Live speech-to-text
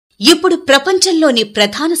ఇప్పుడు ప్రపంచంలోని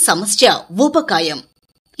ప్రధాన సమస్య ఊబకాయం.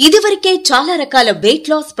 ఇదివరకే చాలా రకాల వెయిట్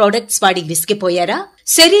లాస్ ప్రొడక్ట్స్ వాడి విసిగిపోయారా?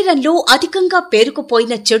 శరీరంలో అధికంగా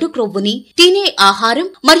పేరుకుపోయిన చెడు క్రొవ్వుని తినే ఆహారం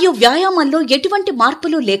మరియు వ్యాయామంలో ఎటువంటి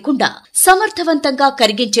మార్పులు లేకుండా సమర్థవంతంగా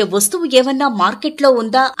కరిగించే వస్తువు ఏమన్నా మార్కెట్లో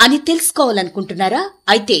ఉందా అని తెలుసుకోవాలనుకుంటున్నారా?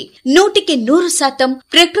 అయితే 100%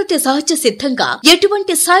 ప్రకృతి సహజ సిద్ధంగా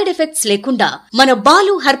ఎటువంటి సైడ్ ఎఫెక్ట్స్ లేకుండా మన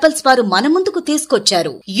బాలు హెర్బల్స్ వారు మన ముందుకు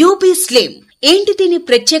తీసుకొచ్చారు యూబీ స్లిమ్. ఏంటి దీని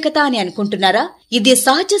ప్రత్యేకత అని అనుకుంటున్నారా? ఇది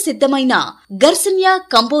సహజ సిద్ధమైన గర్సినియా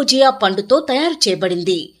కంబోజియా పండుతో తయారు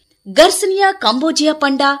చేయబడింది. గర్సినియా కంబోజియా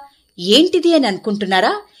పండా ఏంటిది అని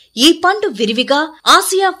అనుకుంటున్నారా? ఈ పండు విరివిగా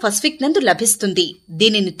ఆసియా పసిఫిక్ నందు లభిస్తుంది.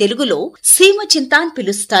 దీనిని తెలుగులో సీమచింత అని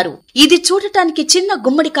పిలుస్తారు. ఇది చూడటానికి చిన్న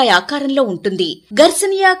గుమ్మడికాయ ఆకారంలో ఉంటుంది.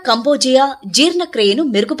 గర్సినియా కంబోజియా జీర్ణక్రియను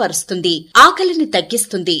మెరుగుపరుస్తుంది, ఆకలిని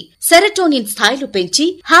తగ్గిస్తుంది, సెరటోనిన్ స్థాయిలు పెంచి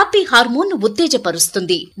హ్యాపీ హార్మోన్ ను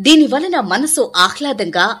ఉత్తేజపరుస్తుంది. దీని వలన మనసు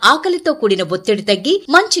ఆహ్లాదంగా, ఆకలితో కూడిన ఒత్తిడి తగ్గి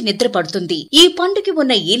మంచి నిద్ర పడుతుంది. ఈ పండుకి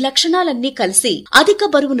ఉన్న ఈ లక్షణాలన్నీ కలిసి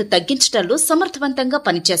అధిక బరువును తగ్గించడంలో సమర్థవంతంగా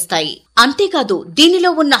పనిచేస్తాయి. అంతేకాదు దీనిలో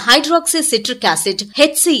ఉన్న హైడ్రాక్సీ సిట్రిక్ యాసిడ్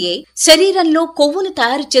HCA శరీరంలో కొవ్వును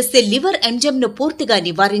తయారు చేసే లివర్ ఎంజైమ్ ను పూర్తిగా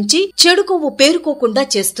నివారించి చెడు కొవ్వు పేరుకోకుండా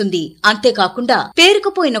చేస్తుంది. అంతేకాకుండా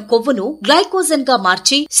పేరుకుపోయిన కొవ్వును గ్లైకోజన్ గా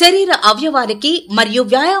మార్చి శరీర అవయవాలకి మరియు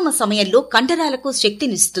వ్యాయామ సమయంలో కండరాలకు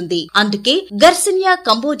శక్తినిస్తుంది. అందుకే గర్సినియా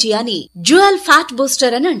కంబోజియాని డ్యూయల్ ఫ్యాట్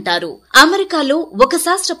బూస్టర్ అని అంటారు. అమెరికాలో ఒక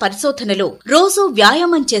శాస్త్ర పరిశోధనలో రోజు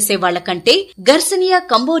వ్యాయామం చేసే వాళ్ల కంటే గర్సినియా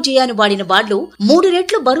కంబోజియాను వాడిన వాళ్లు 3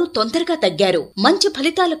 రెట్లు బరువు తొందరగా తగ్గారు. మంచి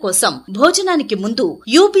ఫలితాల కోసం భోజనానికి ముందు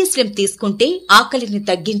యూబీ స్లిమ్ తీసుకుంటే ఆకలిని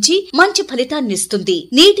తగ్గించి మంచి ఫలితాన్నిస్తుంది.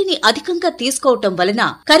 నీటిని అధికంగా తీసుకోవటం వలన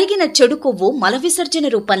కరిగిన చెడు కొవ్వు మల విసర్జన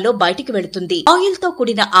రూపంలో బయటికి వెళుతుంది. ఆయిల్ తో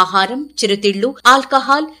కూడిన ఆహారం, చిరుతిళ్లు,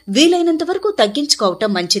 ఆల్కహాల్ వీలైనంత వరకు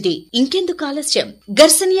తగ్గించుకోవటం మంచిది. ఇంకెందుకు ఆలస్యం?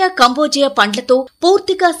 గర్సినియా కంబోజియా పండ్లతో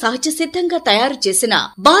పూర్తిగా సహజ సిద్ధంగా తయారు చేసిన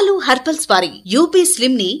బాలు హెర్బల్స్ వారి యూబీ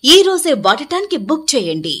స్లిమ్ ని ఈ రోజే వాడటానికి బుక్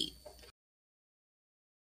చేయండి.